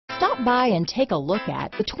Stop by and take a look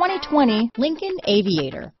at the 2020 Lincoln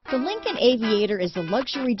Aviator. The Lincoln Aviator is the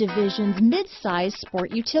luxury division's mid-size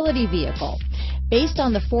sport utility vehicle. Based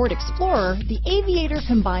on the Ford Explorer, the Aviator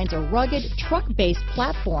combines a rugged truck-based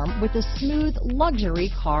platform with a smooth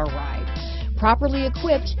luxury car ride. Properly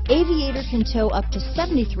equipped, Aviator can tow up to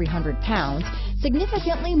 7,300 pounds,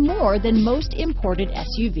 significantly more than most imported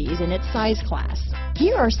SUVs in its size class.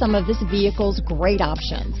 Here are some of this vehicle's great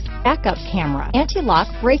options: backup camera, anti-lock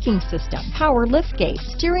braking system, power liftgate,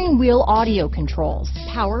 steering wheel audio controls,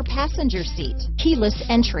 power passenger seat, keyless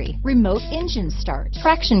entry, remote engine start,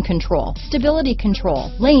 traction control, stability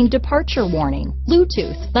control, lane departure warning,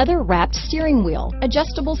 Bluetooth, leather-wrapped steering wheel,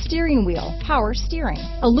 adjustable steering wheel, power steering,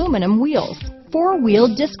 aluminum wheels,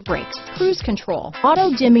 four-wheel disc brakes, cruise control,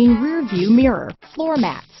 auto-dimming rear view mirror, floor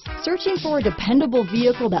mats. Searching for a dependable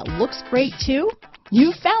vehicle that looks great too?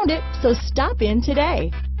 You found it, so stop in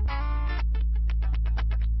today.